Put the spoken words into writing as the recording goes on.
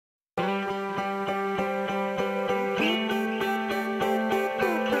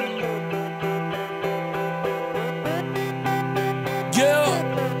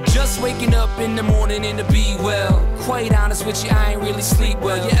Waking up in the morning and to be well. Quite honest with you, I ain't really sleep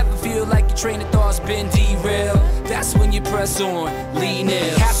well. You ever feel like your train of thought's been derailed? That's when you press on, lean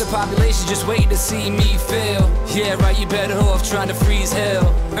in. Half the population just waiting to see me fail. Yeah, right, you better off trying to freeze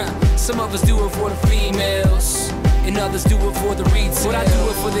hell. Some of us do it for the females, and others do it for the retail. But I do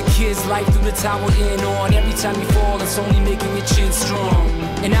it for the kids, life through the time we're in on. Every time you fall, it's only making your chin strong.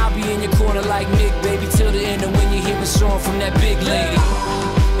 And I'll be in your corner like Nick, baby, till the end of when you hear a song from that big lady.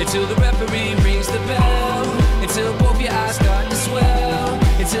 Until the referee rings the bell, until both your eyes start to swell,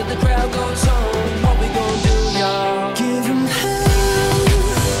 until the crowd goes home. What we gonna do, y'all? Give 'em hell,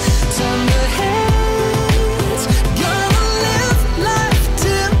 turn the heads. Gonna live life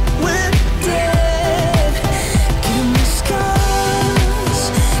till we're dead. Give me scars,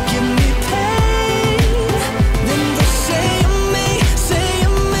 give me pain. Then they'll say of me, say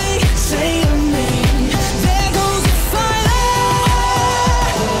of me, say of me. There goes the fighter.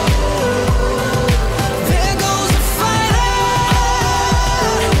 There goes the fighter.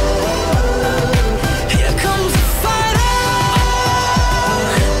 Here comes the fighter.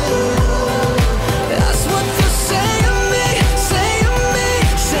 That's what they'll say of me, say of me,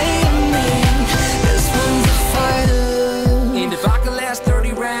 say of me. This one's a fighter. And if I could last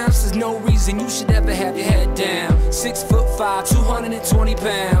 30 rounds, there's no reason you should ever have your head down. 6'5", 220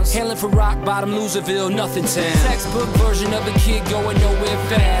 pounds, hailing from rock bottom, Loserville, nothing town. Textbook version of a kid going nowhere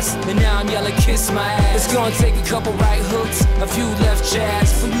fast, and now I'm yelling, kiss my ass. It's gonna take a couple right hooks, a few left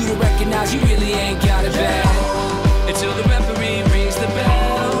jabs, for you to recognize you really ain't got it bad. Until the referee rings the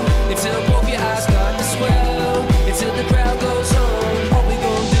bell, until both your eyes start to swell, until the crowd goes home. What we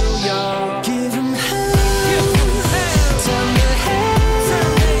gonna do, y'all? Give 'em hell, turn the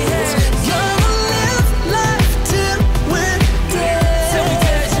heads. Gonna live life till we're dead.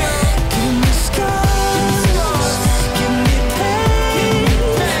 Give me scars, give me pain.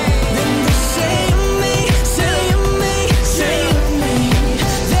 Then they'll say of me, say of me, say of me.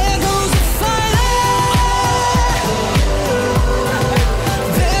 There goes the fighter.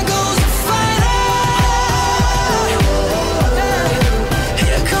 There goes the fighter.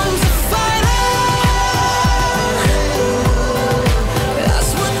 Here comes the fighter.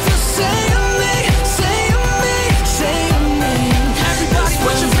 That's what they'll say of me, say of me, say of me. Everybody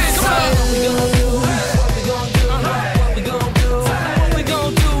put your fists up. What we gonna do? What we gonna do? What we gonna do? What we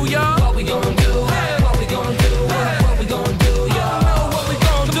gonna do, y'all? What we gonna do? What we gonna do? What we gonna do, y'all? What we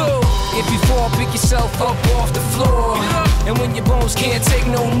gonna do? If you fall, pick yourself up off the floor. And when your bones can't take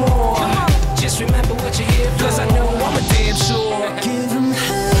no more, just remember what you're here for. 'Cause I know I'm a damn sure. Give 'em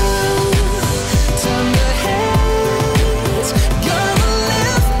hell.